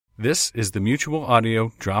This is the Mutual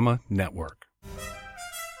Audio Drama Network.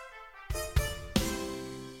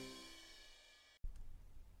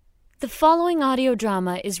 The following audio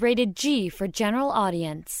drama is rated G for general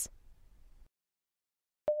audience.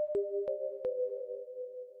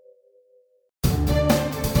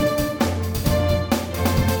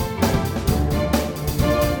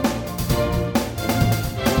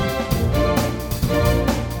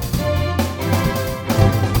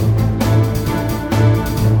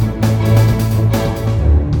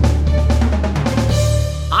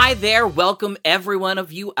 Hi there, welcome every one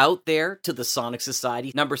of you out there to the Sonic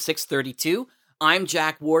Society number 632. I'm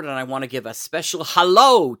Jack Ward, and I want to give a special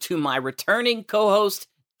hello to my returning co-host,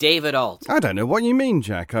 David Alt. I don't know what you mean,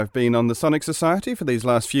 Jack. I've been on the Sonic Society for these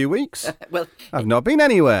last few weeks. Well, I've not been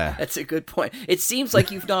anywhere. That's a good point. It seems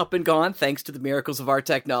like you've not been gone thanks to the miracles of our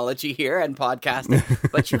technology here and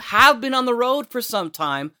podcasting, but you have been on the road for some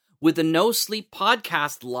time with the No Sleep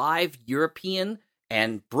Podcast Live European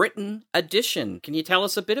and Britain edition. Can you tell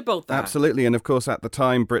us a bit about that? Absolutely, and of course at the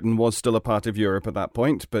time Britain was still a part of Europe at that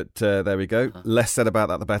point, but there we go. Less said about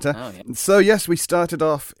that the better. Oh, yeah. So yes, we started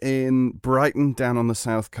off in Brighton down on the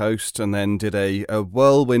south coast and then did a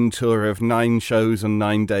whirlwind tour of 9 shows and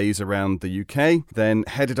 9 days around the UK, then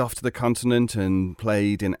headed off to the continent and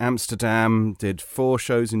played in Amsterdam, did 4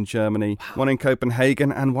 shows in Germany, 1 in Copenhagen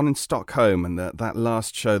and 1 in Stockholm, and that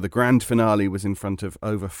last show, the grand finale, was in front of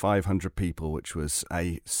over 500 people, which was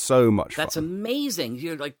so much fun. That's amazing.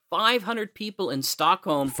 You're like 500 people in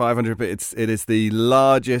Stockholm. 500, but it is the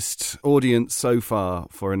largest audience so far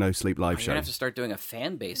for a No Sleep live You're show. going to have to start doing a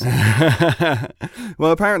fan base.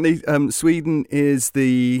 Well, apparently Sweden is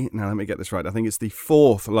now let me get this right, I think it's the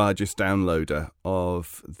 4th largest downloader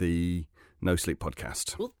of the No Sleep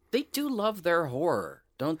podcast. Well, they do love their horror,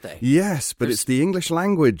 don't they? Yes, but it's the English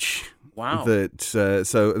language. Wow. That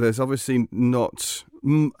so there's obviously not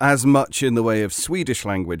as much in the way of Swedish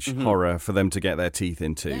language horror for them to get their teeth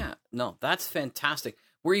into. Yeah, no, that's fantastic.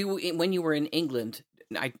 Were you, when you were in England,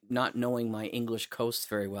 not knowing my English coast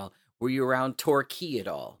very well, were you around Torquay at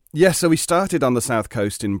all? Yes, so we started on the south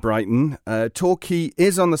coast in Brighton. Torquay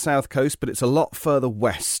is on the south coast, but it's a lot further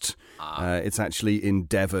west. It's actually in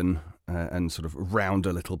Devon. And sort of round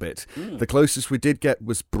a little bit. The closest we did get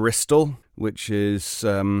was Bristol, which is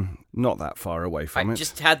not that far away from it. I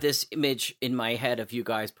just had this image in my head of you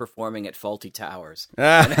guys performing at Faulty Towers.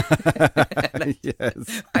 Yes.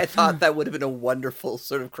 I thought that would have been a wonderful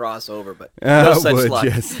sort of crossover, but no such luck.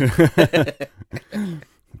 Yes.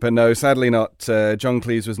 But no, sadly not. John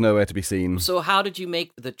Cleese was nowhere to be seen. So how did you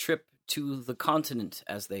make the trip to the continent,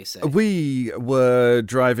 as they say? We were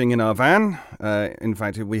driving in our van. In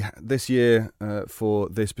fact, this year, for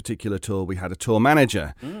this particular tour, we had a tour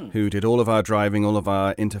manager who did all of our driving, all of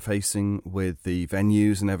our interfacing with the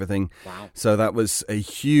venues and everything. Wow. So that was a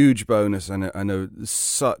huge bonus and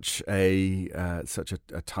such a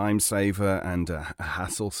time saver and a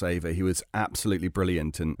hassle saver. He was absolutely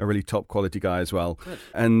brilliant and a really top quality guy as well. Good.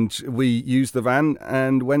 And we used the van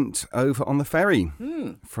and went over on the ferry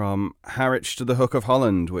from Harwich to the Hook of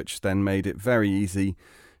Holland, which then made it very easy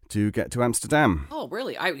to get to Amsterdam. Oh,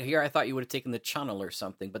 really? I thought you would have taken the Channel or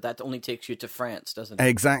something, but that only takes you to France, doesn't it?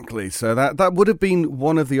 Exactly. So that would have been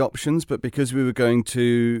one of the options, but because we were going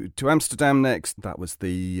to Amsterdam next, that was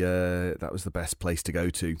the best place to go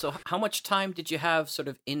to. So how much time did you have sort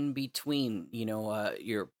of in between,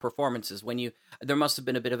 your performances? There must have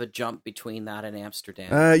been a bit of a jump between that and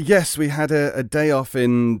Amsterdam. Yes, we had a day off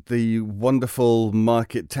in the wonderful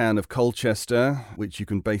market town of Colchester, which you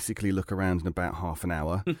can basically look around in about half an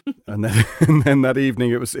hour. and then that evening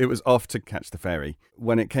it was off to catch the ferry.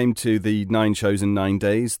 When it came to the 9 shows in 9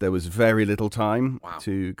 days, there was very little time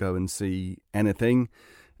to go and see anything.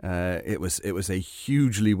 It was a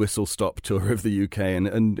hugely whistle-stop tour of the UK,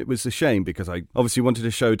 and it was a shame because I obviously wanted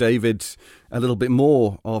to show David a little bit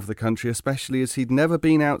more of the country, especially as he'd never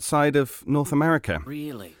been outside of North America.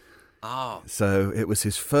 Really? Oh. So it was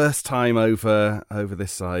his first time over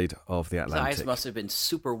this side of the Atlantic. His eyes must have been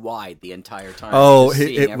super wide the entire time. Oh,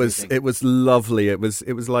 it was lovely. It was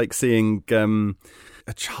like seeing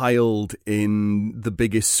a child in the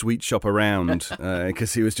biggest sweet shop around,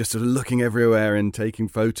 because he was just sort of looking everywhere and taking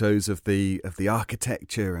photos of the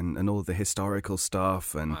architecture and all the historical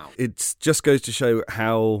stuff. And it just goes to show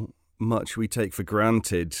how much we take for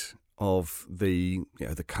granted of the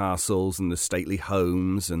castles and the stately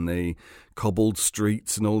homes and the cobbled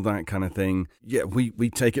streets and all that kind of thing. Yeah, we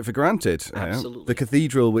take it for granted. Absolutely. The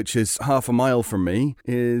cathedral, which is half a mile from me,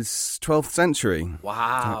 is 12th century.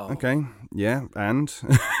 Wow. Okay. Yeah, and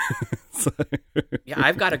Yeah,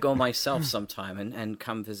 I've got to go myself sometime and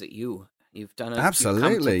come visit you. You've done it. Absolutely,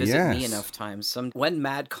 you've come to visit me yes. enough times. When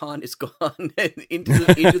MadCon is gone into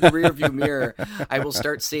the rearview mirror, I will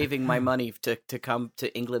start saving my money to come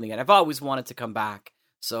to England again. I've always wanted to come back.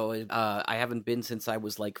 So I haven't been since I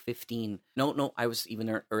was like 15. No, I was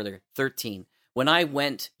even earlier, 13. When I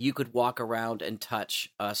went, you could walk around and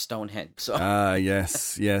touch Stonehenge. So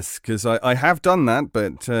Yes, because I have done that,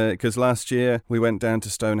 but because last year we went down to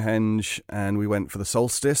Stonehenge and we went for the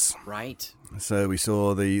solstice. right. So we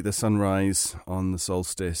saw the sunrise on the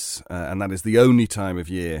solstice, and that is the only time of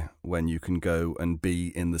year when you can go and be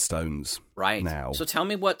in the stones. Right. Now. So tell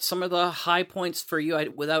me what some of the high points for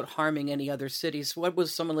you, without harming any other cities. What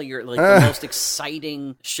was some of your the most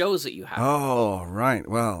exciting shows that you had? Oh, right.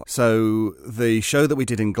 Well, so the show that we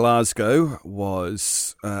did in Glasgow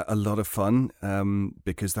was a lot of fun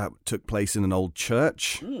because that took place in an old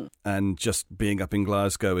church, and just being up in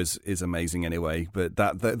Glasgow is amazing anyway. But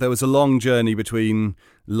there was a long journey between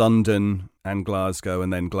London and Glasgow,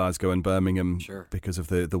 and then Glasgow and Birmingham, Sure. because of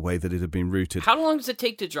the way that it had been routed. How long does it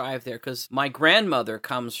take to drive there? Because my grandmother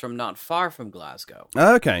comes from not far from Glasgow.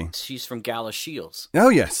 Okay. She's from Galashiels. Oh,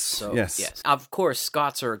 yes. So, yes. Of course,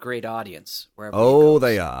 Scots are a great audience. Wherever you Oh, go.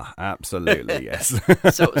 they are. Absolutely, yes.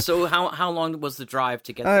 So how long was the drive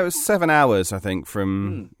to get there? It was 7 hours, I think,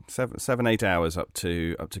 from 8 hours up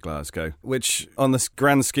to Glasgow, which on the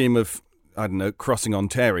grand scheme of, I don't know, crossing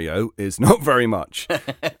Ontario is not very much.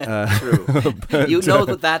 True. But, You know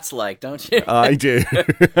what that's like, don't you? I do.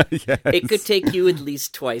 Yes. It could take you at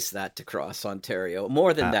least twice that to cross Ontario.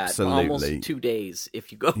 More than Absolutely. that, almost 2 days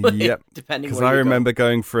if you go. Yep. Depending Because where I you remember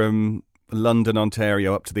going from London,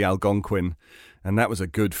 Ontario, up to the Algonquin, and that was a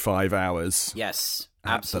good 5 hours. go. Yes,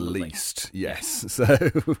 At absolutely. the least, yes. So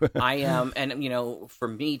I am, and for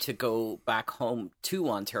me to go back home to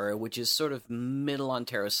Ontario, which is sort of middle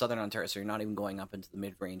Ontario, southern Ontario, so you're not even going up into the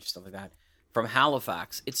mid-range, stuff like that. From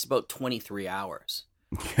Halifax, it's about 23 hours,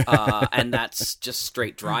 and that's just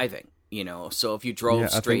straight driving. So if you drove Yeah,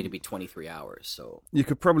 I straight, think- it'd be 23 hours. So you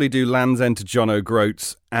could probably do Land's End to John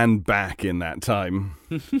O'Groats and back in that time.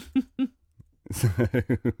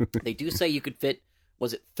 they do say you could fit.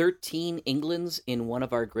 Was it 13 Englands in one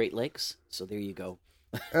of our Great Lakes? So there you go.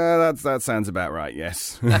 That sounds about right,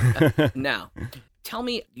 yes. Now, tell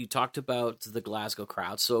me, you talked about the Glasgow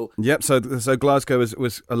crowd. So Yep, so Glasgow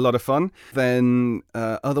was a lot of fun. Then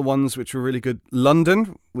other ones which were really good.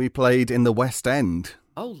 London, we played in the West End.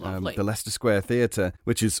 lovely. The Leicester Square Theatre,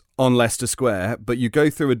 which is on Leicester Square, but you go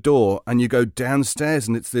through a door and you go downstairs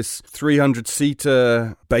and it's this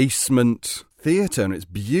 300-seater basement theatre, and it's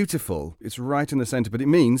beautiful. It's right in the centre, but it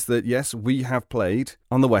means that, yes, we have played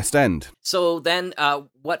on the West End. So then,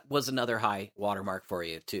 what was another high watermark for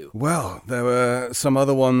you, too? Well, there were some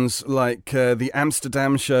other ones, like the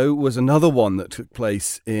Amsterdam show was another one that took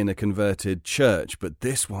place in a converted church, but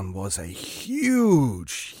this one was a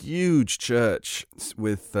huge church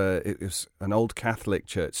with, it was an old Catholic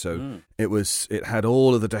church, so it had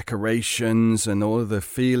all of the decorations and all of the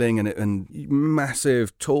feeling and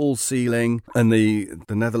massive tall ceiling, and the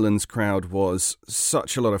Netherlands crowd was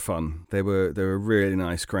such a lot of fun. They were a really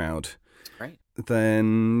nice crowd. Great.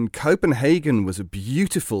 Then Copenhagen was a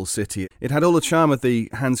beautiful city. It had all the charm of the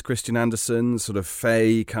Hans Christian Andersen sort of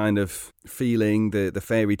fey kind of feeling, the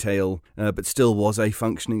fairy tale, but still was a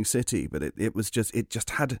functioning city. But it just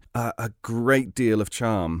had a great deal of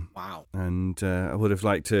charm. Wow. And I would have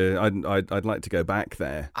liked to. I'd like to go back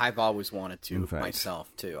there. I've always wanted to In fact.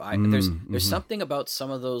 myself, too. There's something about some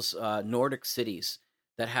of those Nordic cities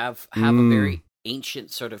that have a very ancient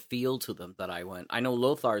sort of feel to them that I went. I know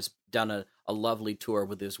Lothar's done a lovely tour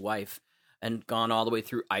with his wife and gone all the way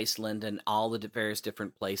through Iceland and all the various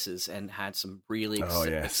different places and had some really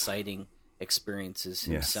exciting experiences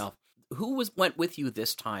himself. Who went with you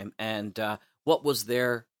this time, and what was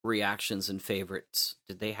their reactions and favorites?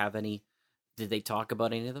 Did they have any? Did they talk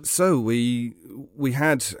about any of them? So we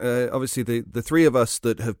had obviously the three of us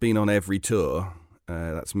that have been on every tour.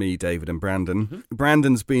 That's me, David, and Brandon. Mm-hmm.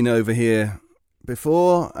 Brandon's been over here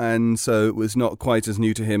before, and so it was not quite as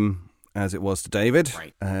new to him as it was to David.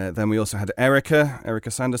 Right. Then we also had Erica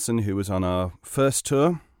Sanderson, who was on our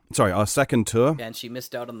second tour. And she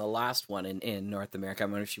missed out on the last one in North America. I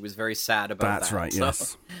wonder if she was very sad about that. That's right, So-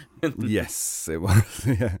 yes. Yes, it was,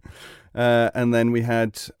 yeah. And then we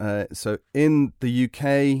had, so in the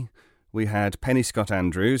UK, we had Penny Scott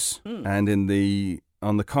Andrews, and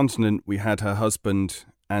on the continent, we had her husband,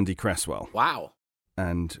 Andy Cresswell. Wow.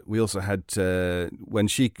 And we also had, there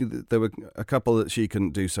were a couple that she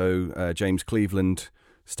couldn't do, so James Cleveland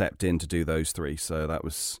stepped in to do those three. So that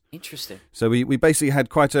was interesting. So we basically had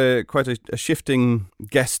quite a shifting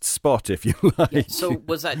guest spot, if you like. Yeah, so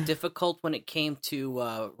was that difficult when it came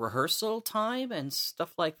to rehearsal time and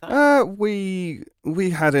stuff like that? We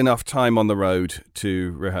had enough time on the road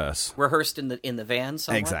to rehearse. Rehearsed in the van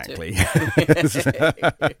somewhere? Exactly.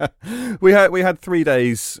 we had 3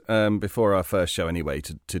 days before our first show anyway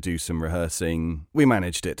to do some rehearsing. We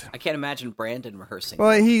managed it. I can't imagine Brandon rehearsing.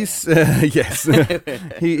 Well, he's yes.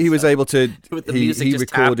 he was able to. With the music he just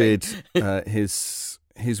recorded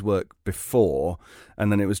his work before,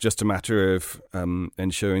 and then it was just a matter of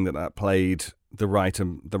ensuring that played the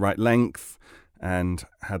right length and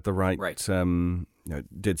had the right.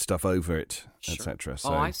 Did stuff over it, sure. etc.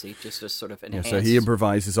 So, I see. Just a sort of enhanced. Yeah, so he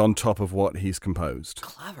improvises on top of what he's composed.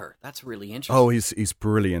 Clever. That's really interesting. Oh, he's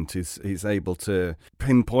brilliant. He's able to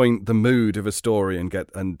pinpoint the mood of a story and get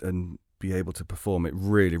and be able to perform it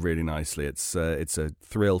really, really nicely. It's a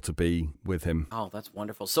thrill to be with him. Oh, that's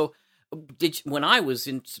wonderful. So, when I was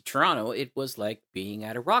in Toronto, it was like being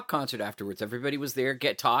at a rock concert afterwards. Everybody was there,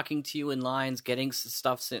 talking to you in lines, getting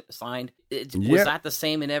stuff signed. Was that the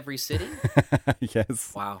same in every city?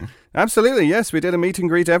 Yes. Wow. Absolutely, yes. We did a meet and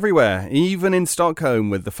greet everywhere. Even in Stockholm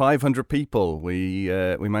with the 500 people, we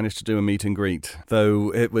managed to do a meet and greet.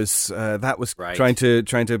 Though it was right. trying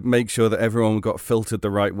to make sure that everyone got filtered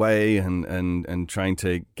the right way and trying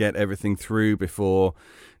to get everything through before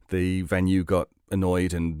the venue got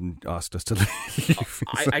annoyed and asked us to leave.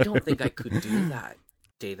 I don't think I could do that,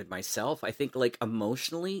 David, myself. I think, like,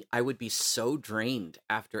 emotionally, I would be so drained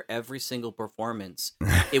after every single performance.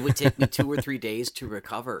 It would take me 2 or 3 days to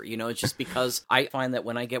recover. It's just because I find that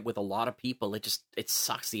when I get with a lot of people, it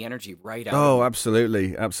sucks the energy right out. Oh,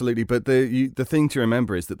 absolutely. Absolutely. But the thing to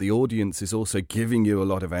remember is that the audience is also giving you a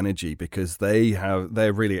lot of energy because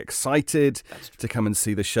they're really excited to come and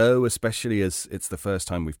see the show, especially as it's the first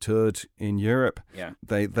time we've toured in Europe. Yeah.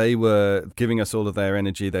 They were giving us all of their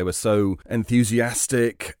energy. They were so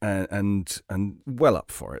enthusiastic and well up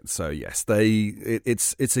for it. So yes,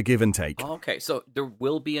 it's a give and take. Okay, so there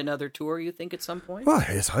will be another tour, you think, at some point? Well,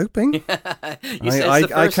 here's hoping.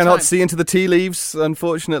 I cannot see into the tea leaves,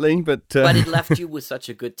 unfortunately, but it left you with such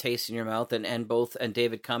a good taste in your mouth, and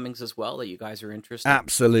David Cummings as well, that you guys are interested.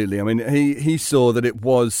 Absolutely. I mean, he saw that it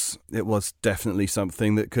was definitely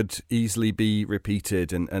something that could easily be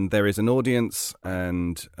repeated, and there is an audience,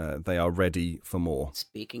 and they are ready for more.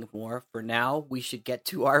 Speaking of more, for now, we should get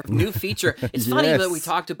to our new feature. It's funny that we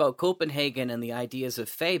talked about Copenhagen and the ideas of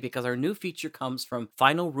Fae, because our new feature comes from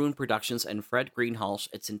Final Rune Productions and Fred Greenhalgh.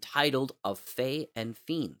 It's entitled Of Fae and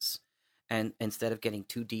Fiends. And instead of getting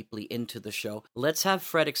too deeply into the show, let's have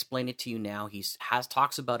Fred explain it to you now. He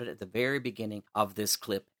talks about it at the very beginning of this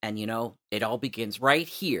clip. And it all begins right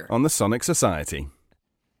here on the Sonic Society.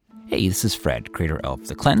 Hey, this is Fred, creator of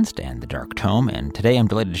The Cleansed and The Dark Tome, and today I'm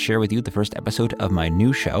delighted to share with you the first episode of my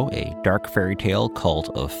new show, a dark fairy tale called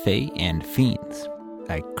Of Fae and Fiends.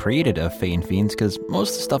 I created Of Fae and Fiends because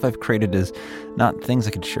most of the stuff I've created is not things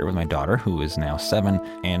I could share with my daughter, who is now 7,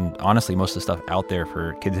 and honestly, most of the stuff out there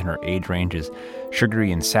for kids in her age range is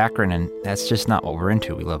sugary and saccharine, and that's just not what we're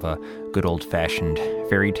into. We love a good old-fashioned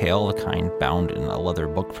fairy tale, the kind bound in a leather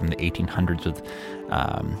book from the 1800s with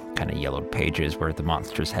kind of yellowed pages where the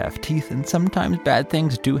monsters have teeth, and sometimes bad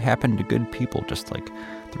things do happen to good people, just like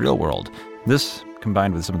the real world. This,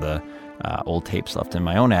 combined with some of the old tapes left in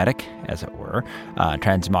my own attic, as it were,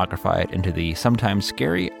 transmogrify it into the sometimes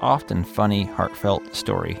scary, often funny, heartfelt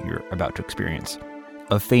story you're about to experience.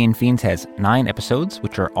 Of Fae and Fiends has 9 episodes,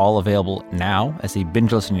 which are all available now as a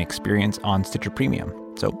binge listening experience on Stitcher Premium.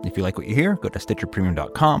 So if you like what you hear, go to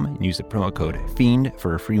StitcherPremium.com and use the promo code FIEND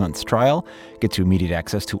for a free month's trial. Get you immediate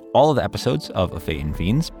access to all of the episodes of Fae and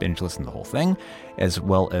Fiends, binge listen the whole thing, as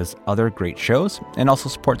well as other great shows, and also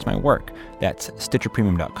supports my work. That's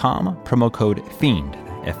StitcherPremium.com, promo code FIEND,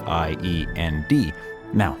 F-I-E-N-D.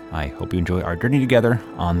 Now, I hope you enjoy our journey together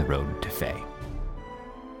on the road to Fae.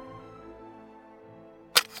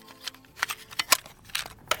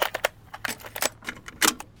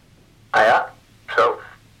 Hiya. So,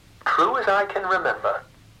 true as I can remember,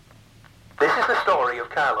 this is the story of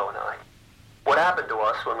Carlo and I. What happened to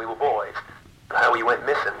us when we were boys, and how we went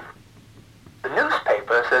missing. The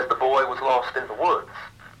newspaper says the boy was lost in the woods,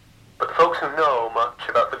 but the folks who know much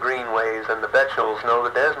about the Greenways and the Betchells know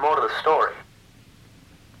that there's more to the story.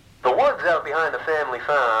 The woods out behind the family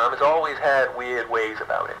farm has always had weird ways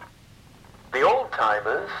about it. The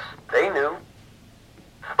old-timers, they knew.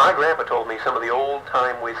 My grandpa told me some of the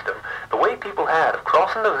old-time wisdom, the way people had of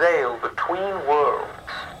crossing the veil between worlds.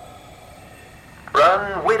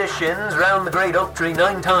 Run widder shins round the great oak tree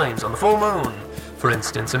 9 times on the full moon, for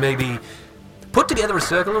instance, and maybe put together a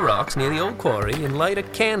circle of rocks near the old quarry and light a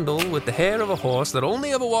candle with the hair of a horse that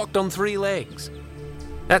only ever walked on 3 legs.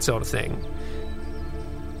 That sort of thing.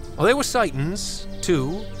 Well, there were sightings,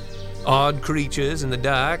 too. Odd creatures in the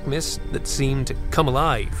dark mist that seemed to come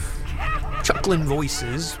alive. Chuckling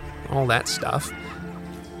voices, all that stuff.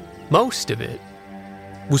 Most of it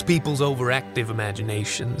was people's overactive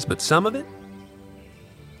imaginations, but some of it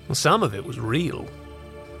was real.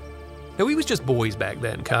 Now, we was just boys back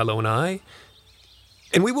then, Carlo and I.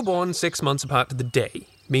 And we were born 6 months apart to the day.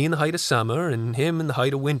 Me in the height of summer and him in the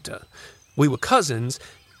height of winter. We were cousins,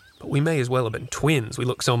 but we may as well have been twins. We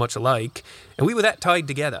looked so much alike. And we were that tied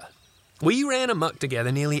together. We ran amok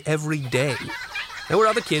together nearly every day. There were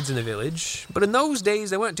other kids in the village, but in those days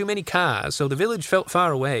there weren't too many cars, so the village felt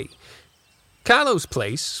far away. Carlo's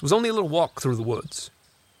place was only a little walk through the woods.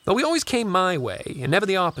 Though we always came my way, and never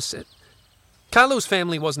the opposite. Carlo's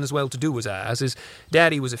family wasn't as well-to-do as ours. His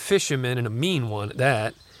daddy was a fisherman and a mean one at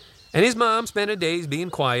that. And his mom spent her days being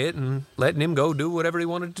quiet and letting him go do whatever he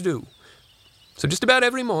wanted to do. So just about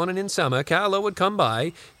every morning in summer, Carlo would come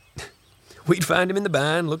by. We'd find him in the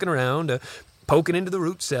barn looking around, poking into the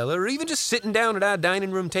root cellar, or even just sitting down at our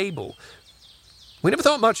dining room table. We never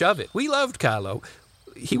thought much of it. We loved Carlo.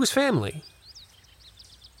 He was family.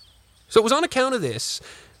 So it was on account of this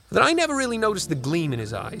that I never really noticed the gleam in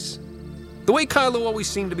his eyes. The way Carlo always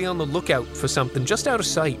seemed to be on the lookout for something just out of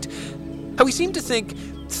sight. How he seemed to think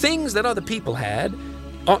things that other people had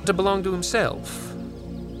ought to belong to himself.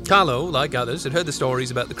 Carlo, like others, had heard the stories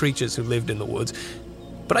about the creatures who lived in the woods,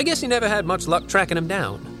 but I guess he never had much luck tracking them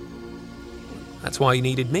down. That's why he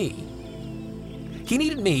needed me. He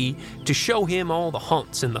needed me to show him all the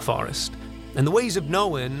haunts in the forest, and the ways of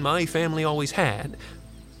knowing my family always had.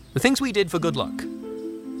 The things we did for good luck.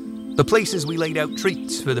 The places we laid out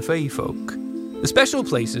treats for the fae folk. The special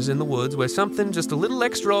places in the woods where something just a little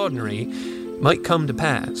extraordinary might come to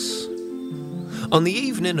pass. On the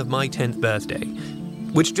evening of my 10th birthday,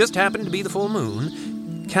 which just happened to be the full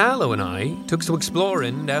moon, Carlo and I took to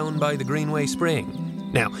exploring down by the Greenway Spring.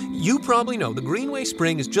 Now, you probably know the Greenway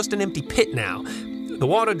Spring is just an empty pit now. The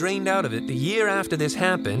water drained out of it the year after this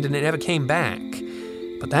happened and it never came back.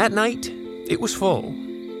 But that night, it was full.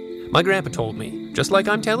 My grandpa told me, just like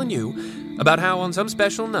I'm telling you, about how on some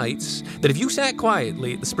special nights, that if you sat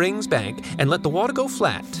quietly at the spring's bank and let the water go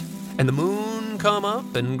flat, and the moon come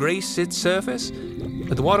up and grace its surface,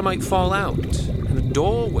 that the water might fall out, and the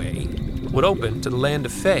doorway would open to the land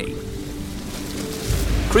of fae.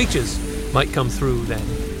 Creatures might come through then.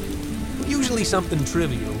 Usually something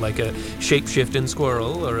trivial, like a shape-shifting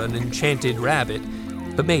squirrel or an enchanted rabbit,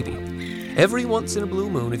 but maybe, every once in a blue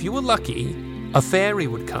moon, if you were lucky, a fairy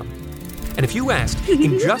would come. And if you asked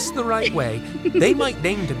in just the right way, they might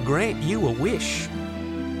deign to grant you a wish.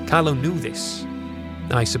 Carlo knew this,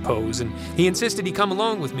 I suppose, and he insisted he come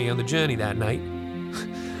along with me on the journey that night.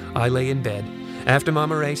 I lay in bed, after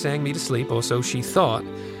Mama Ray sang me to sleep, or so she thought,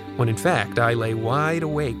 when in fact I lay wide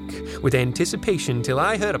awake, with anticipation till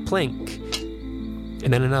I heard a plink,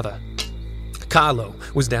 and then another. Carlo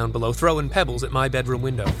was down below, throwing pebbles at my bedroom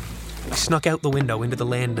window. I snuck out the window into the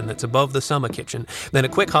landing that's above the summer kitchen, then a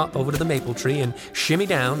quick hop over to the maple tree and shimmy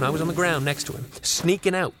down. I was on the ground next to him,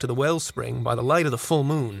 sneaking out to the wellspring by the light of the full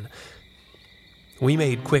moon. We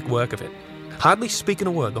made quick work of it, hardly speaking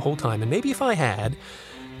a word the whole time, and maybe if I had,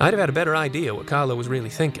 I'd have had a better idea what Carlo was really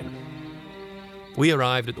thinking. We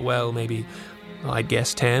arrived at the well maybe, I'd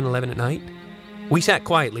guess 10, 11 at night. We sat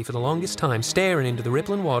quietly for the longest time, staring into the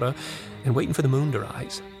rippling water and waiting for the moon to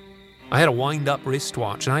rise. I had a wind-up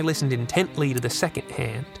wristwatch, and I listened intently to the second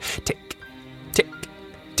hand. Tick, tick,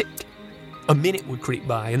 tick. A minute would creep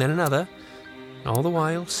by, and then another. All the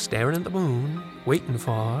while, staring at the moon, waiting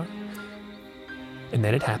for... And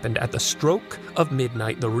then it happened. At the stroke of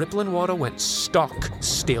midnight, the rippling water went stock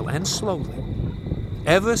still, and slowly,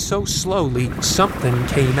 ever so slowly, something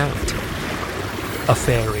came out. A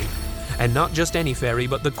fairy. And not just any fairy,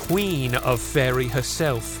 but the queen of fairy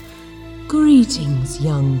herself. Greetings,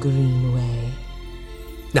 young Greenway.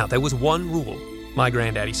 Now, there was one rule, my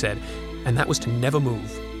granddaddy said, and that was to never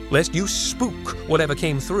move, lest you spook whatever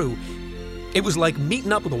came through. It was like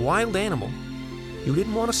meeting up with a wild animal. You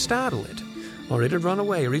didn't want to startle it, or it'd run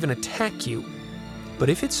away or even attack you. But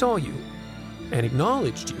if it saw you and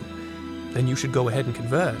acknowledged you, then you should go ahead and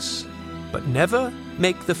converse. But never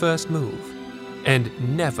make the first move.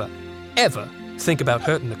 And never, ever think about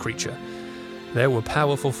hurting the creature. There were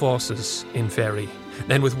powerful forces in fairy.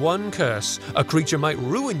 And with one curse, a creature might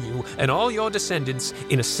ruin you and all your descendants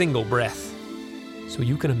in a single breath. So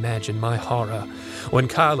you can imagine my horror when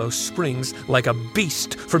Carlo springs like a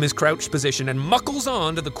beast from his crouched position and muckles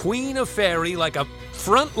on to the Queen of Fairy like a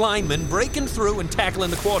front lineman breaking through and tackling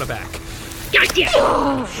the quarterback.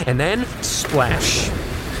 And then, splash.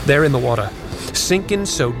 They're in the water, sinking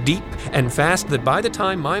so deep and fast that by the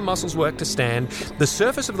time my muscles work to stand, the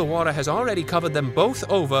surface of the water has already covered them both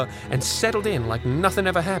over and settled in like nothing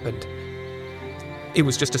ever happened. It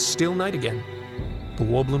was just a still night again. The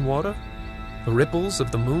warbling water, the ripples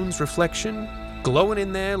of the moon's reflection, glowing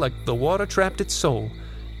in there like the water trapped its soul.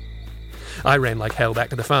 I ran like hell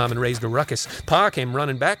back to the farm and raised a ruckus. Pa came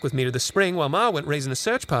running back with me to the spring while Ma went raising a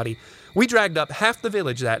search party. We dragged up half the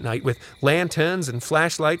village that night with lanterns and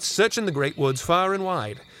flashlights, searching the great woods far and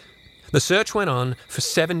wide. The search went on for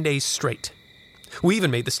 7 days straight. We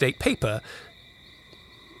even made the state paper.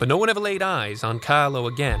 But no one ever laid eyes on Carlo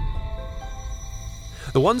again.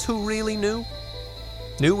 The ones who really knew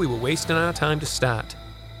we were wasting our time to start.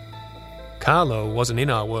 Carlo wasn't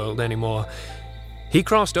in our world anymore. He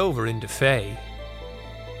crossed over into Fae.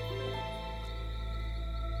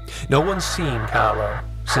 No one's seen Carlo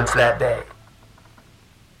since that day.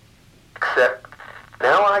 Except,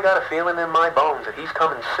 now I got a feeling in my bones that he's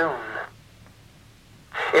coming soon.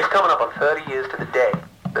 It's coming up on 30 years to the day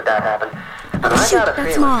that happened. And I got a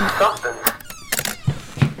feeling Mom. something...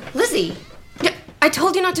 Lizzie! I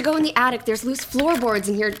told you not to go in the attic. There's loose floorboards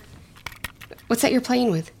in here. What's that you're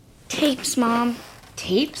playing with? Tapes, Mom.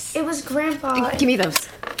 Tapes? It was Grandpa. Give me those.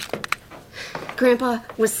 Grandpa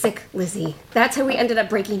was sick, Lizzie. That's how we ended up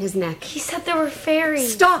breaking his neck. He said there were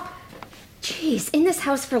fairies. Stop! Jeez, in this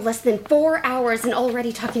house for less than 4 hours and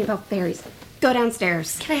already talking about fairies. Go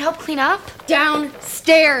downstairs. Can I help clean up?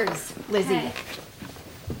 Downstairs, Lizzie. Okay.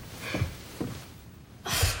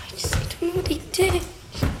 I just don't know what he did.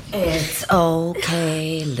 It's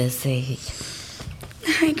okay, Lizzie.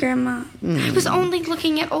 Hi, Grandma. I was only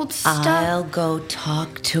looking at old stuff. I'll go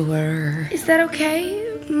talk to her. Is that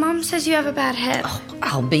okay? Mom says you have a bad hip. Oh,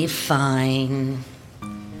 I'll be fine.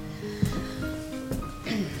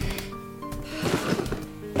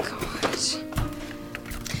 God.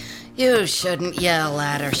 You shouldn't yell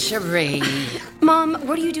at her, Cherie. Mom,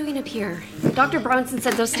 what are you doing up here? Dr. Bronson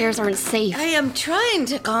said those stairs aren't safe. I am trying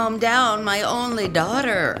to calm down my only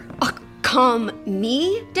daughter. Calm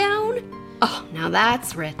me down? Oh, now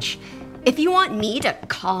that's rich. If you want me to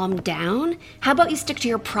calm down, how about you stick to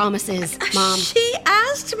your promises, Mom? She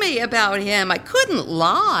asked me about him. I couldn't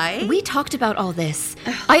lie. We talked about all this.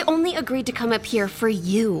 I only agreed to come up here for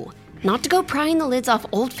you, not to go prying the lids off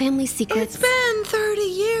old family secrets. It's been 30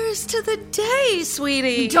 years to the day,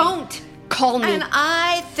 sweetie. Don't call me. And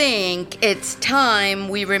I think it's time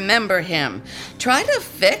we remember him. Try to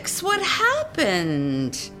fix what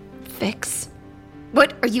happened. Fix?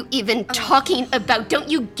 What are you even talking about? Don't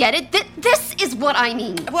you get it? This is what I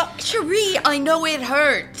mean. Well, Cherie, I know it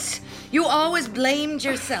hurts. You always blamed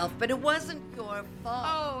yourself, but it wasn't your fault.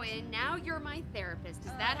 Oh, and now you're my therapist.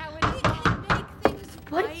 Is that how it We can make things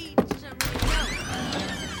right, Cherie.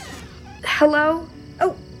 Hello?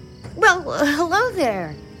 Oh, well, hello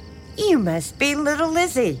there. You must be little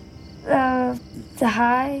Lizzie.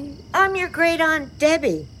 Hi? I'm your great aunt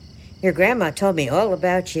Debbie. Your grandma told me all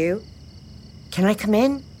about you. Can I come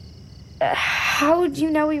in? How'd you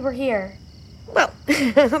know we were here? Well,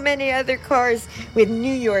 how many other cars with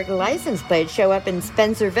New York license plates show up in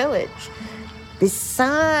Spencer Village?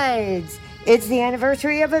 Besides, it's the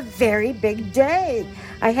anniversary of a very big day.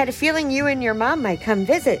 I had a feeling you and your mom might come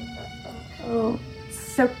visit. Oh.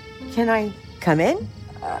 So, can I come in?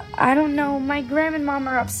 I don't know. My grandma and mom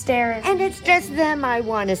are upstairs. And it's just them I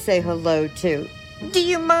want to say hello to. Do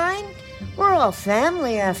you mind? We're all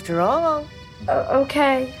family after all.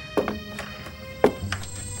 Okay.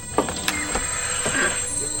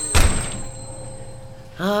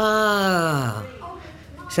 Ah,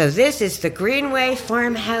 so this is the Greenway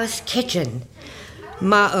Farmhouse kitchen.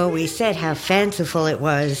 Ma always said how fanciful it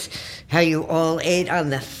was, how you all ate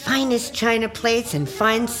on the finest china plates and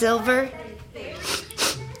fine silver.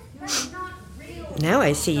 Now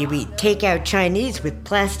I see you eat takeout Chinese with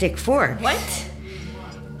plastic forks. What?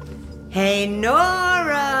 Hey,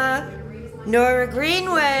 Nora! Nora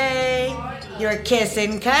Greenway! Your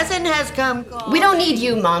kissing cousin has come. We don't need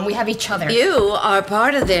you, Mom. We have each other. You are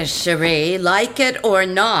part of this, Cherie, like it or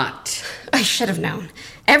not. I should have known.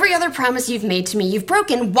 Every other promise you've made to me, you've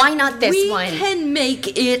broken. Why not this one? We can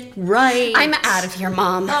make it right. I'm out of here,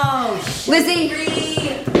 Mom. Oh, Lizzie!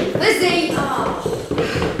 Cherie. Lizzie! Oh.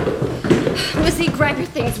 Lizzie, grab your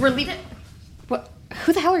things. We're leaving. What?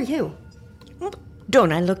 Who the hell are you?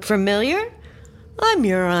 Don't I look familiar? I'm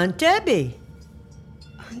your Aunt Debbie.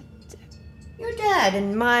 Your dad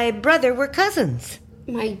and my brother were cousins.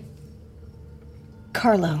 My...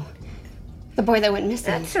 Carlo. The boy that went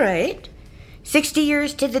missing. That's right. 60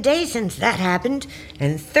 years to the day since that happened,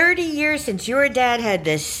 and 30 years since your dad had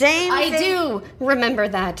the same I do remember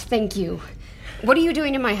that, thank you. What are you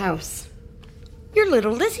doing in my house? Your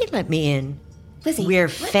little Lizzie let me in. Lizzie? We're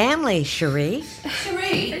family, Cherie.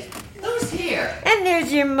 Cherie, who's here? And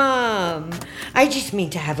there's your mom. I just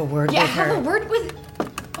mean to have a word with her. Have a word with...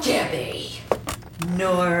 Debbie.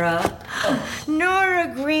 Nora. Nora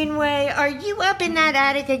Greenway, are you up in that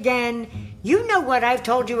attic again? You know what I've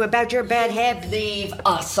told you about your bad hip. Leave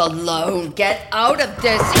us alone. Get out of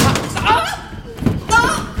this house.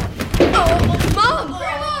 Mom! Mom!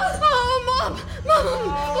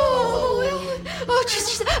 Oh,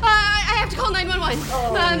 just, I have to call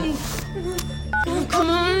 911. Come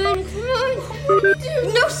on.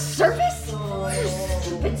 No service?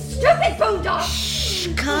 Stupid boondog! Shh,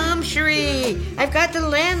 calm, Cherie. I've got the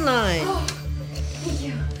landline. Thank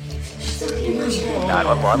you.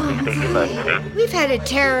 911, please speak emergency. We've had a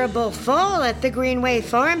terrible fall at the Greenway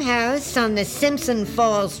farmhouse on the Simpson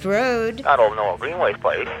Falls Road. I don't know Greenway's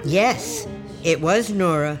place. Yes, it was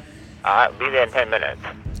Nora. I'll be there in 10 minutes.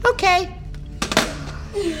 Okay.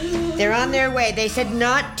 They're on their way. They said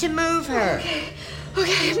not to move her.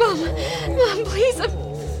 Okay, Mom, please.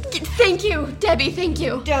 Thank you, Debbie, thank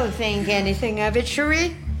you. Don't think anything of it,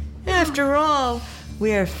 Cherie. After all,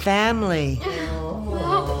 we're family.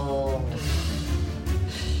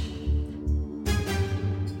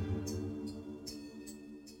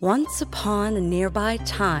 Once upon a nearby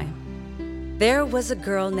time, there was a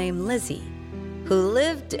girl named Lizzie who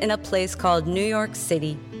lived in a place called New York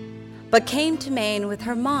City, but came to Maine with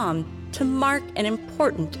her mom to mark an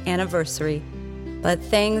important anniversary. But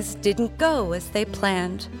things didn't go as they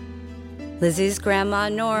planned. Lizzie's grandma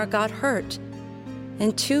Nora got hurt,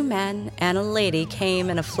 and 2 men and a lady came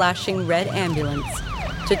in a flashing red ambulance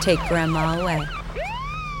to take Grandma away.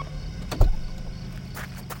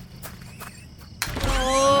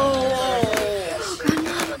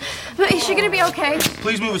 Is she going to be okay?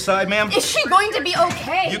 Please move aside, ma'am. Is she going to be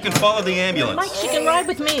okay? You can follow the ambulance. Mike, she can ride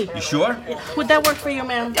with me. You sure? Would that work for you,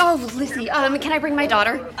 ma'am? Oh, Lizzie, can I bring my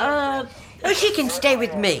daughter? Oh, she can stay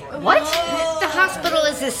with me. What? The hospital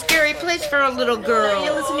is a scary place for a little girl.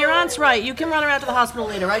 Yeah, listen, your aunt's right. You can run her out to the hospital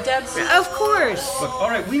later, right, Debs? Of course. Look, all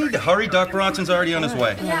right, we need to hurry. Doc Bronson's already on his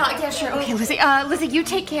way. Yeah, sure. Okay, Lizzie, you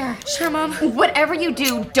take care. Sure, Mom. Whatever you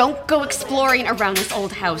do, don't go exploring around this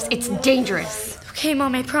old house. It's dangerous. Okay,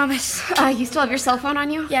 Mom, I promise. You still have your cell phone on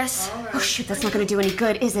you? Yes. Oh, shoot, that's not going to do any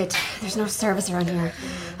good, is it? There's no service around here.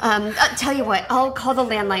 Tell you what, I'll call the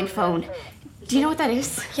landline phone. Do you know what that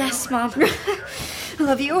is? Yes, Mom. I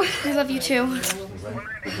love you. I love you, too. Lift.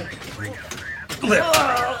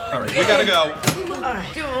 All right, we gotta go.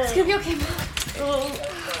 It's going to be okay,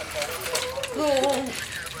 Mom.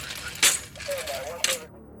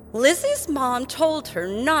 Lizzie's mom told her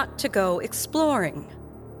not to go exploring.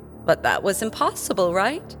 But that was impossible,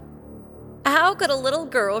 right? How could a little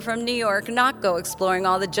girl from New York not go exploring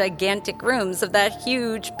all the gigantic rooms of that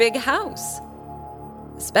huge, big house?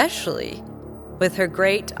 Especially with her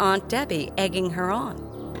great Aunt Debbie egging her on.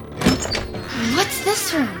 What's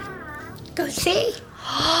this room? Go see.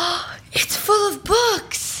 It's full of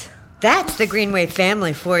books. That's the Greenway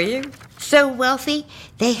family for you. So wealthy,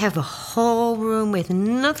 they have a whole room with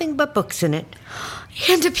nothing but books in it.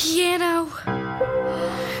 And a piano.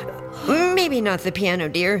 Maybe not the piano,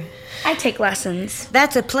 dear. I take lessons.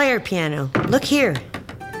 That's a player piano. Look here.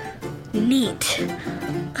 Neat.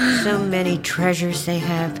 So many treasures they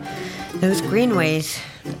have. Those Greenways.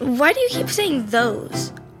 Why do you keep saying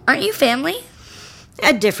those? Aren't you family?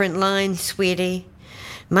 A different line, sweetie.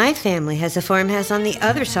 My family has a farmhouse on the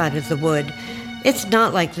other side of the wood. It's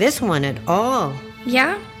not like this one at all.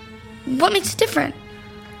 Yeah? What makes it different?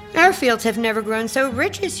 Our fields have never grown so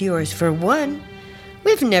rich as yours, for one.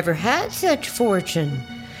 We've never had such fortune.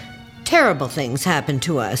 Terrible things happen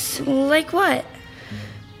to us. Like what?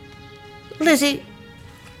 Lizzie,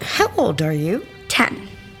 how old are you? 10.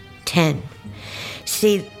 10.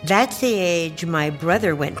 See, that's the age my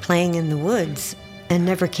brother went playing in the woods and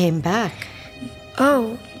never came back.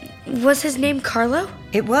 Oh, was his name Carlo?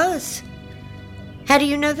 It was. How do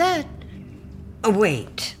you know that?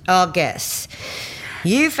 Wait, I'll guess.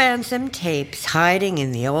 You found some tapes hiding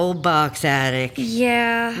in the old box attic.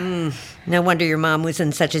 Yeah. No wonder your mom was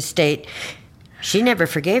in such a state. She never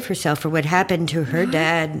forgave herself for what happened to her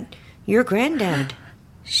dad, your granddad.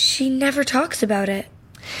 She never talks about it.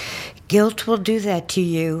 Guilt will do that to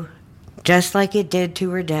you, just like it did to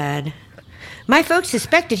her dad. My folks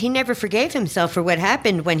suspected he never forgave himself for what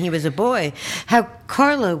happened when he was a boy, how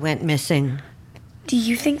Carlo went missing. Do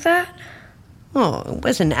you think that? Oh, it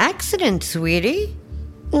was an accident, sweetie.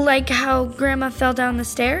 Like how Grandma fell down the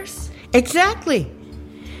stairs? Exactly.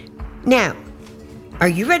 Now, are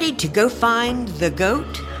you ready to go find the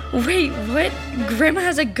goat? Wait, what? Grandma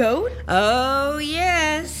has a goat? Oh,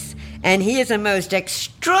 yes. And he is a most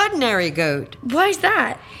extraordinary goat. Why's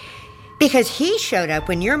that? Because he showed up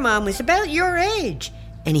when your mom was about your age.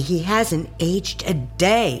 And he hasn't aged a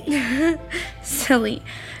day. Silly.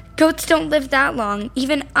 Goats don't live that long.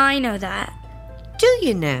 Even I know that. Do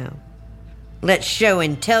you now? Let's show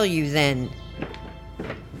and tell you then.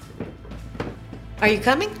 Are you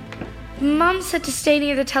coming? Mom said to stay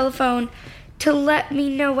near the telephone to let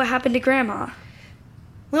me know what happened to Grandma.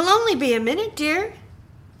 Will only be a minute, dear.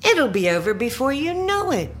 It'll be over before you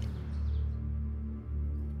know it.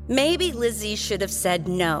 Maybe Lizzie should have said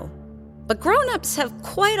no. But grown-ups have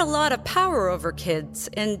quite a lot of power over kids,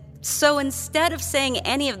 and so instead of saying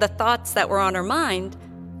any of the thoughts that were on her mind,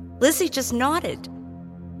 Lizzie just nodded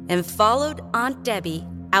and followed Aunt Debbie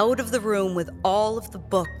out of the room with all of the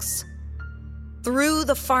books, through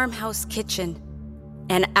the farmhouse kitchen,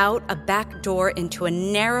 and out a back door into a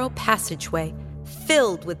narrow passageway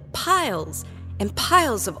filled with piles and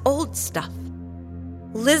piles of old stuff.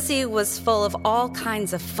 Lizzie was full of all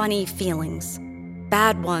kinds of funny feelings,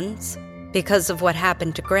 bad ones because of what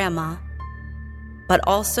happened to Grandma, but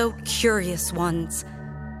also curious ones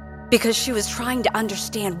because she was trying to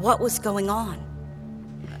understand what was going on.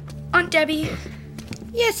 Aunt Debbie.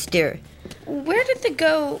 Yes, dear. Where did the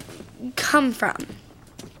goat come from?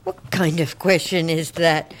 What kind of question is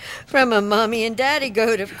that? From a mommy and daddy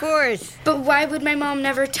goat, of course. But why would my mom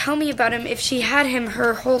never tell me about him if she had him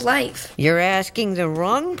her whole life? You're asking the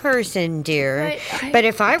wrong person, dear. But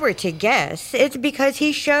if I were to guess, it's because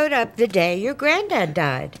he showed up the day your granddad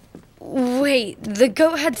died. Wait, the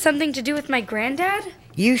goat had something to do with my granddad?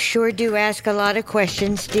 You sure do ask a lot of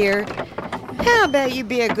questions, dear. How about you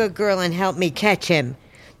be a good girl and help me catch him?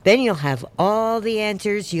 Then you'll have all the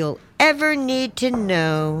answers you'll ever need to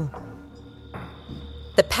know.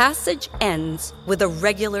 The passage ends with a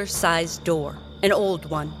regular-sized door, an old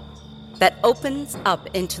one, that opens up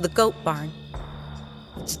into the goat barn.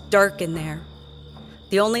 It's dark in there.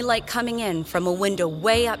 The only light coming in from a window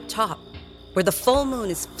way up top, where the full moon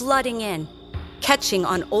is flooding in, catching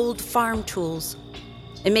on old farm tools,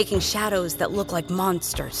 and making shadows that look like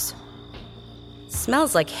monsters.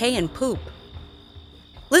 Smells like hay and poop.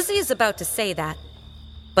 Lizzie is about to say that,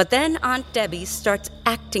 but then Aunt Debbie starts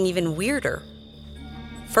acting even weirder.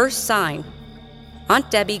 First sign, Aunt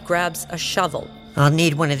Debbie grabs a shovel. I'll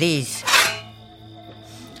need one of these.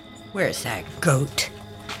 Where's that goat?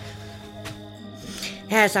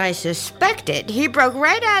 As I suspected, he broke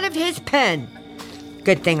right out of his pen.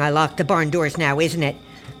 Good thing I locked the barn doors now, isn't it?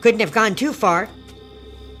 Couldn't have gone too far.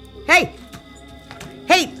 Hey!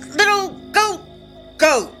 Hey, little goat!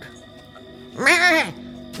 Goat! Meh!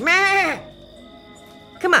 Meh!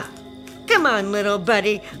 Come on. Come on, little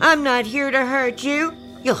buddy. I'm not here to hurt you.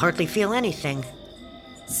 You'll hardly feel anything.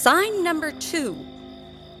 Sign number 2.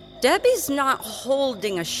 Debbie's not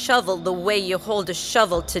holding a shovel the way you hold a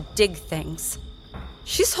shovel to dig things.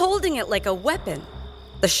 She's holding it like a weapon,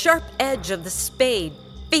 the sharp edge of the spade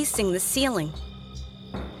facing the ceiling.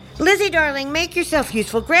 Lizzie, darling, make yourself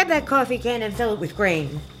useful. Grab that coffee can and fill it with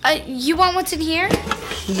grain. You want what's in here?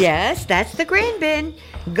 Yes, that's the grain bin.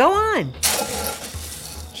 Go on.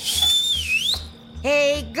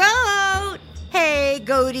 Hey, goat! Hey,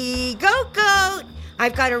 goaty, goat!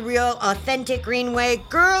 I've got a real authentic Greenway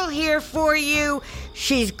girl here for you.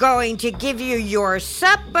 She's going to give you your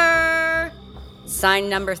supper. Sign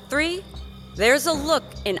number 3, there's a look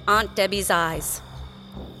in Aunt Debbie's eyes.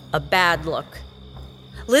 A bad look.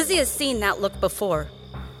 Lizzie has seen that look before.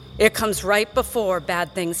 It comes right before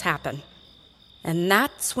bad things happen. And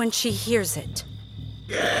that's when she hears it.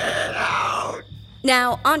 Get out!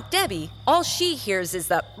 Now, Aunt Debbie, all she hears is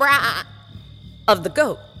the brah of the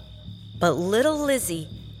goat. But little Lizzie,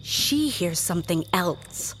 she hears something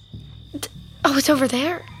else. Oh, it's over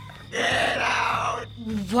there? Get out!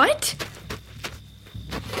 What?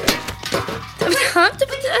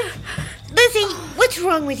 Lizzie, what's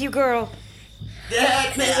wrong with you, girl?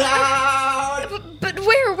 Get me out! But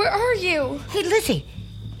where? Where are you? Hey, Lizzie,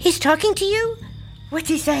 he's talking to you? What's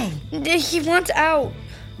he saying? He wants out.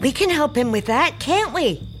 We can help him with that, can't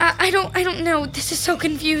we? I don't know. This is so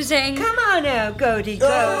confusing. Come on out, goaty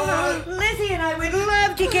goat. Lizzie and I would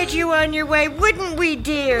love to get you on your way, wouldn't we,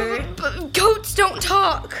 dear? But goats don't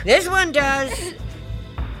talk. This one does.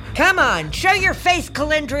 Come on, show your face,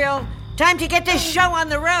 Calendriel. Time to get this show on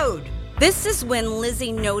the road. This is when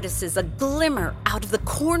Lizzie notices a glimmer out of the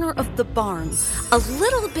corner of the barn, a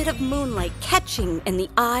little bit of moonlight catching in the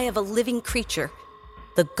eye of a living creature,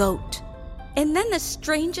 the goat. And then the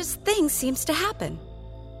strangest thing seems to happen.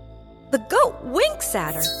 The goat winks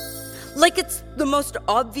at her, like it's the most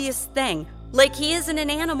obvious thing, like he isn't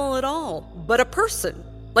an animal at all, but a person,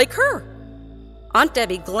 like her. Aunt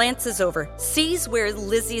Debbie glances over, sees where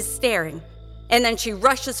Lizzie is staring, and then she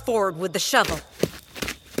rushes forward with the shovel.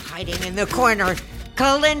 Hiding in the corner.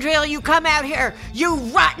 Calendriel, you come out here, you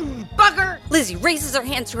rotten bugger! Lizzie raises her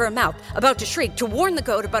hands to her mouth, about to shriek to warn the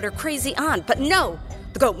goat about her crazy aunt, but no.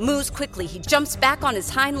 The goat moves quickly. He jumps back on his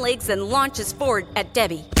hind legs and launches forward at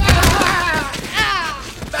Debbie. Back!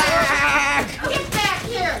 Get back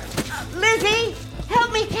here! Lizzie,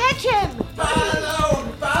 help me catch him! Follow!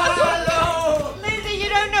 Lizzie, you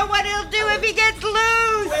don't know what he'll do if he gets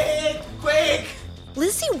loose! Quick!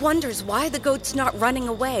 Lizzie wonders why the goat's not running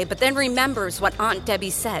away, but then remembers what Aunt Debbie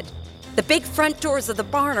said. The big front doors of the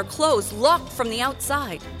barn are closed, locked from the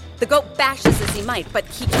outside. The goat bashes as he might, but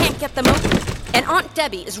he can't get them open. And Aunt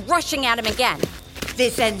Debbie is rushing at him again.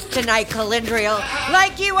 This ends tonight, Calendriel,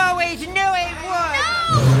 like you always knew it would!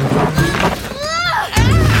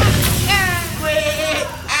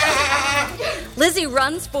 Lizzie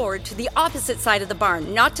runs forward to the opposite side of the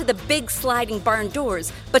barn, not to the big sliding barn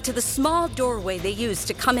doors, but to the small doorway they use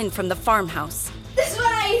to come in from the farmhouse. This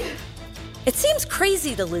way! It seems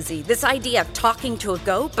crazy to Lizzie, this idea of talking to a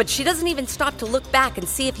goat, but she doesn't even stop to look back and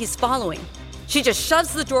see if he's following. She just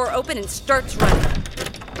shoves the door open and starts running.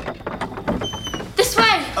 This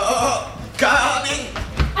way! Oh, coming!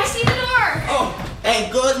 I see the door! Oh,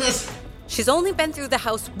 thank goodness! She's only been through the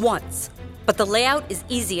house once, but the layout is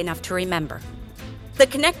easy enough to remember. The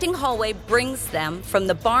connecting hallway brings them from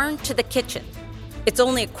the barn to the kitchen. It's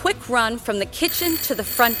only a quick run from the kitchen to the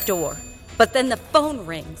front door. But then the phone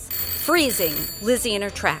rings, freezing Lizzie in her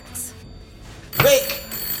tracks. Quick!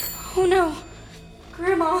 Oh no.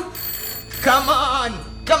 Grandma. Come on!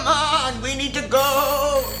 We need to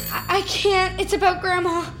go! I can't. It's about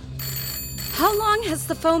Grandma. How long has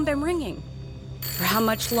the phone been ringing? Or how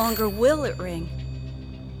much longer will it ring?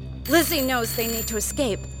 Lizzie knows they need to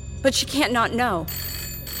escape, but she can't not know.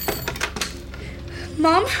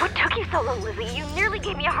 Mom? What took you so long, Lizzie? You nearly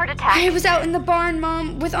gave me a heart attack. I was out in the barn,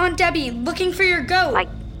 Mom, with Aunt Debbie, looking for your goat. My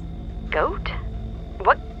goat?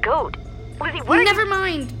 What goat? Lizzie, what? Never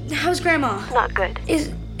mind. How's Grandma? Not good. Is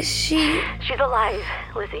she... She's alive,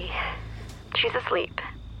 Lizzie. She's asleep.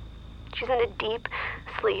 She's in a deep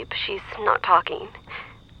sleep. She's not talking.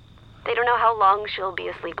 They don't know how long she'll be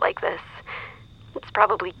asleep like this. It's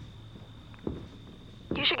probably...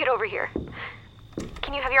 You should get over here.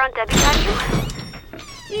 Can you have your Aunt Debbie catch you?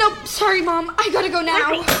 Nope, sorry, Mom. I gotta go now.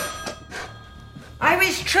 Lizzie. I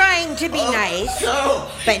was trying to be nice,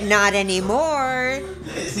 but not anymore.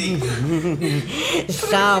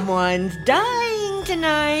 Someone's dying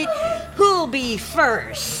tonight. Who'll be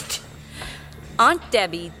first? Aunt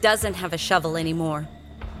Debbie doesn't have a shovel anymore.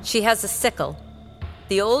 She has a sickle,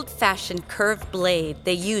 the old-fashioned curved blade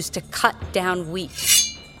they use to cut down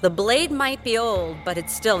wheat. The blade might be old, but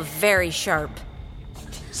it's still very sharp.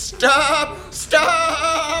 Stop!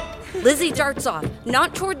 Lizzie darts off,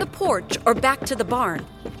 not toward the porch or back to the barn,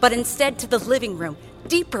 but instead to the living room,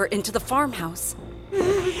 deeper into the farmhouse.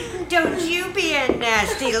 Don't you be a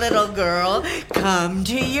nasty little girl. Come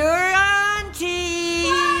to your auntie.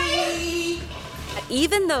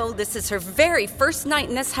 Even though this is her very first night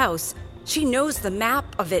in this house, she knows the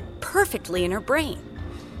map of it perfectly in her brain.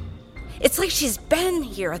 It's like she's been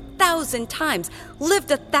here 1,000 times,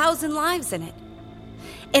 lived 1,000 lives in it.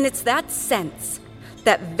 And it's that sense,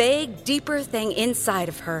 that vague, deeper thing inside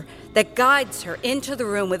of her that guides her into the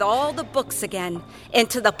room with all the books again,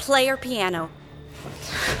 into the player piano.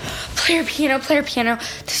 Player piano.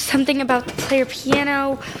 There's something about the player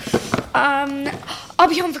piano. I'll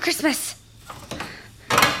be home for Christmas.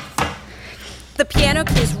 The piano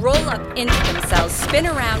keys roll up into themselves, spin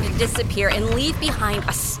around and disappear, and leave behind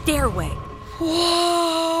a stairway.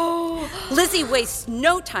 Whoa! Lizzie wastes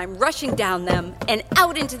no time rushing down them and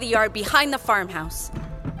out into the yard behind the farmhouse.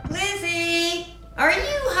 Lizzie, are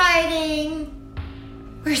you hiding?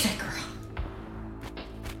 Where's that girl?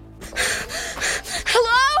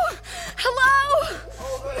 Hello?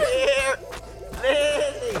 Over here!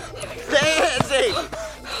 Lizzie!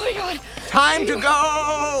 Oh my God! Time to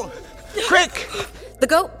go! Quick! The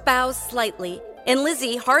goat bows slightly, and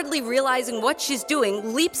Lizzie, hardly realizing what she's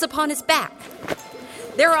doing, leaps upon his back.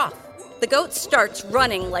 They're off. The goat starts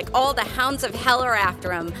running like all the hounds of hell are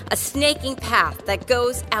after him, a snaking path that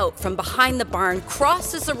goes out from behind the barn,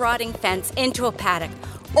 crosses a rotting fence into a paddock,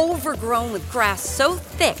 overgrown with grass so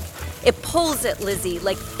thick It pulls at Lizzie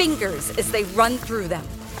like fingers as they run through them.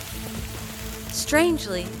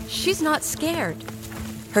 Strangely, she's not scared.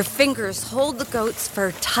 Her fingers hold the goat's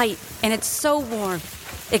fur tight, and it's so warm.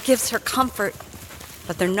 It gives her comfort.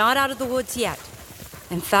 But they're not out of the woods yet.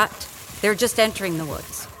 In fact, they're just entering the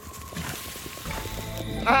woods.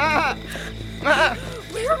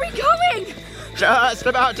 Where are we going? Just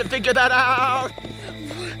about to figure that out.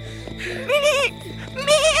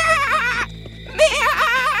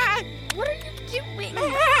 What are you doing?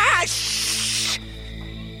 Shh.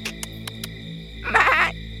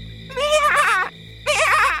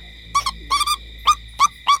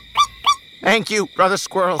 Thank you, Brother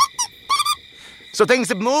Squirrel. So things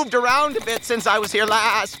have moved around a bit since I was here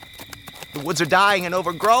last. The woods are dying and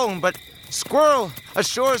overgrown, but Squirrel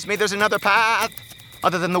assures me there's another path,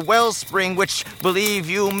 other than the wellspring, which, believe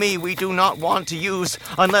you me, we do not want to use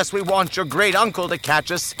unless we want your great uncle to catch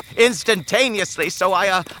us instantaneously. So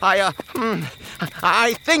I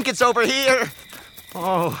think it's over here.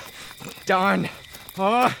 Oh, darn.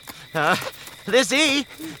 Lizzie,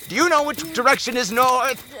 do you know which direction is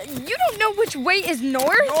north? You don't know which way is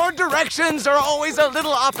north? Your directions are always a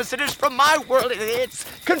little opposite-ish from my world. It's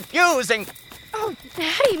confusing. Oh,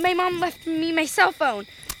 hey, my mom left me my cell phone.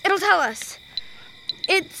 It'll tell us.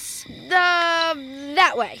 It's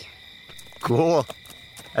that way. Cool.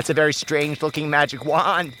 That's a very strange-looking magic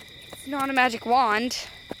wand. It's not a magic wand.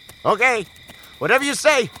 Okay, whatever you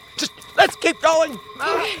say. Just let's keep going.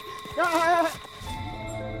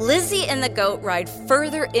 Lizzie and the goat ride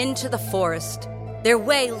further into the forest, their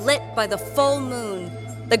way lit by the full moon,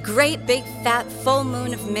 the great big fat full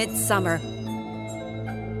moon of midsummer.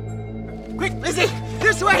 Quick, Lizzie,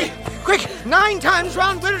 this way! Quick, 9 times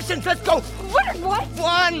round Wittersons, let's go! What?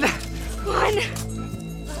 1. 1.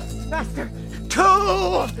 Faster. 2.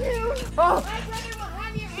 Oh,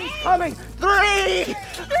 he's coming. 3. 3.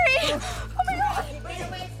 Oh my God.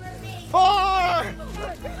 4.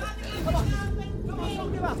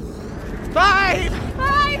 5.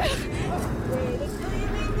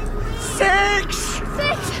 6.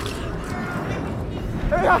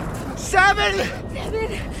 7.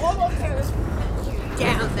 Almost there.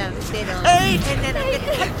 Down the middle. 8. And then I'm going to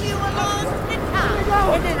cut you along the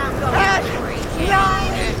top. And then I'm going to break it.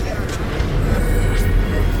 9.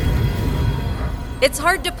 It's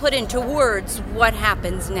hard to put into words what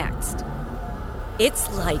happens next. It's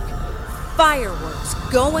like fireworks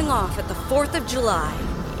going off at the 4th of July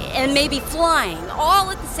and maybe flying all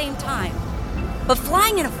at the same time. But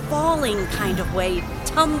flying in a falling kind of way,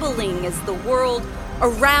 tumbling as the world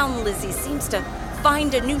around Lizzie seems to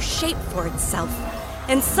find a new shape for itself.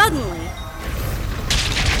 And suddenly...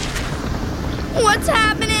 What's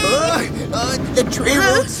happening? The tree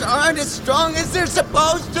roots aren't as strong as they're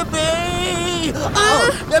supposed to be.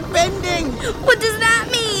 They're bending. What does that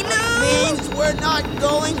mean? It means we're not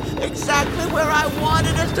going exactly where I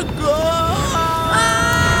wanted us to go.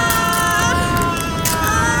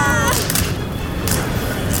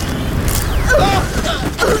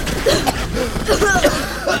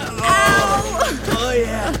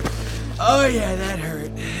 Oh yeah, that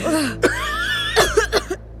hurt.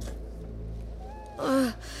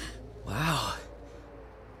 Wow.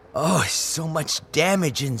 Oh, so much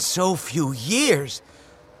damage in so few years.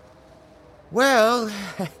 Well,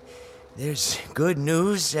 there's good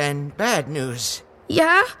news and bad news.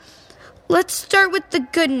 Yeah? Let's start with the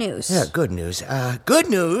good news. Yeah, good news. Good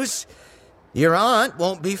news. Your aunt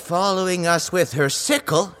won't be following us with her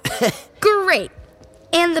sickle. Great.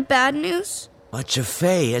 And the bad news? Much of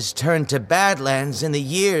Fae has turned to Badlands in the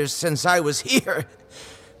years since I was here.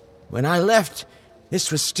 When I left, this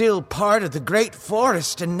was still part of the Great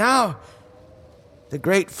Forest, and now the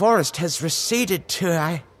Great Forest has receded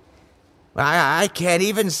to... I can't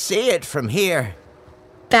even see it from here.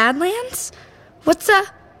 Badlands? What's it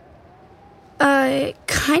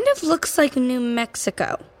kind of looks like New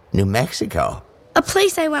Mexico. New Mexico? A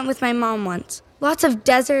place I went with my mom once. Lots of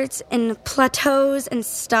deserts and plateaus and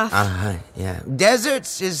stuff. Yeah.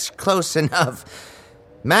 Deserts is close enough.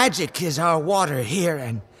 Magic is our water here,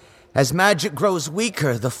 and as magic grows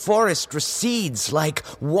weaker, the forest recedes like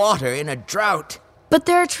water in a drought. But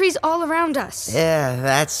there are trees all around us. Yeah,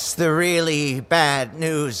 that's the really bad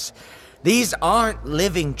news. These aren't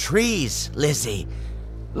living trees, Lizzie.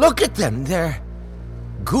 Look at them, they're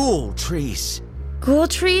ghoul trees. Ghoul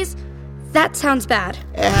trees? That sounds bad.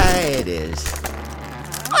 Yeah, it is.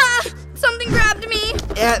 Something grabbed me.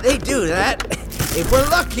 Yeah, they do that. If we're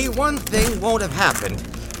lucky, one thing won't have happened.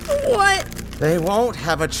 What? They won't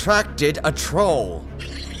have attracted a troll.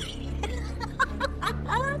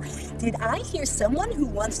 Did I hear someone who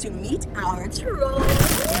wants to meet our troll?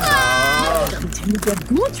 Welcome to the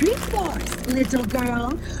Ghoul Treat Forest, little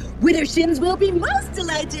girl. Withershins will be most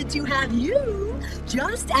delighted to have you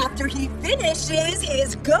just after he finishes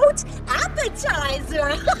his goat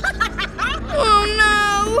appetizer. Oh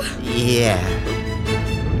no! Yeah.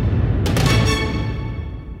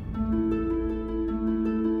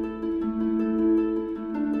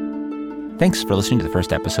 Thanks for listening to the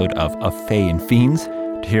first episode of Fae and Fiends.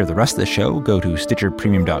 To hear the rest of the show, go to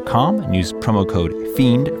StitcherPremium.com and use promo code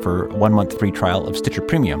FIEND for 1 month free trial of Stitcher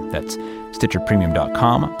Premium. That's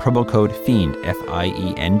StitcherPremium.com, promo code FIEND,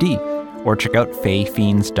 F-I-E-N-D. Or check out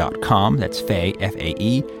FaeFiends.com, that's Fae,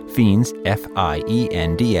 F-A-E, Fiends, F-I-E-N-D-S.com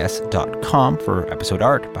for episode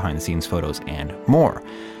art, behind-the-scenes photos, and more.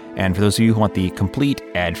 And for those of you who want the complete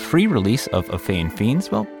ad-free release of Fae and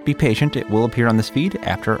Fiends, well, be patient. It will appear on this feed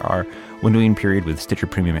after our windowing period with Stitcher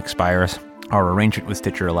Premium expires. Our arrangement with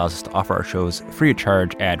Stitcher allows us to offer our shows free of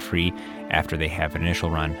charge, ad-free, after they have an initial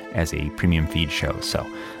run as a premium feed show. So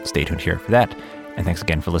stay tuned here for that. And thanks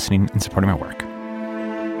again for listening and supporting my work.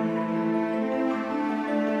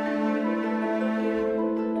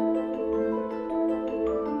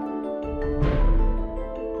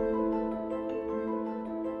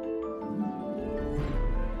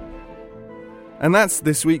 And that's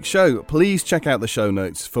this week's show. Please check out the show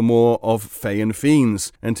notes for more of Fae and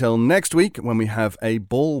Fiends. Until next week, when we have a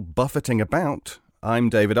ball buffeting about, I'm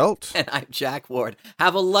David Alt. And I'm Jack Ward.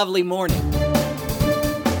 Have a lovely morning.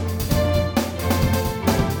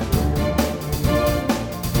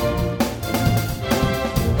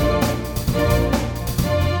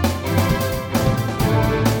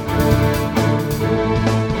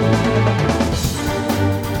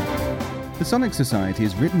 The Sonic Society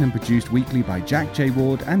is written and produced weekly by Jack J.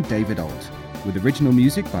 Ward and David Alt, with original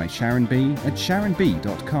music by Sharon B. at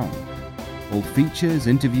sharonb.com. All features,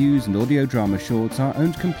 interviews, and audio drama shorts are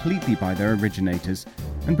owned completely by their originators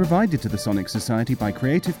and provided to the Sonic Society by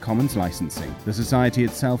Creative Commons licensing. The Society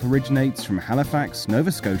itself originates from Halifax,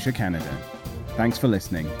 Nova Scotia, Canada. Thanks for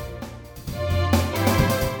listening.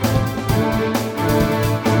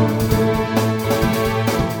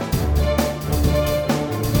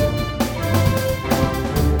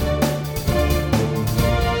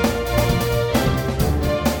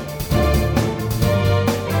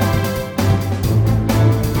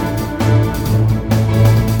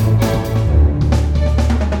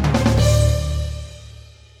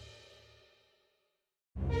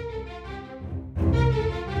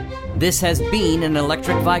 This has been an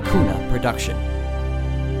Electric Vicuna production.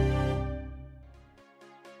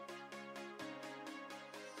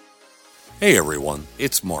 Hey everyone,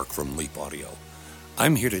 it's Mark from Leap Audio.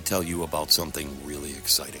 I'm here to tell you about something really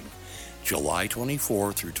exciting. July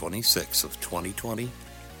 24 through 26 of 2020,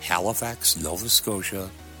 Halifax, Nova Scotia,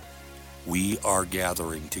 we are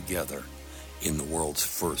gathering together in the world's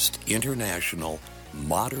first international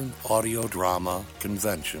modern audio drama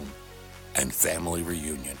convention and family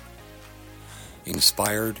reunion.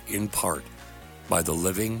 Inspired in part by the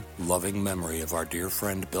living, loving memory of our dear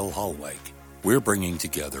friend Bill Hullweg, we're bringing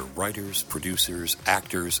together writers, producers,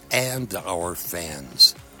 actors, and our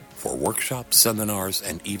fans for workshops, seminars,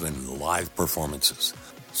 and even live performances.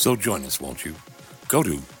 So join us, won't you? Go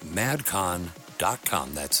to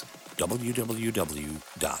madcon.com, that's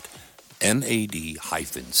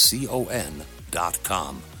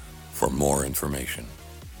www.mad-con.com for more information.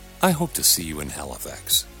 I hope to see you in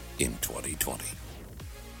Halifax in 2020.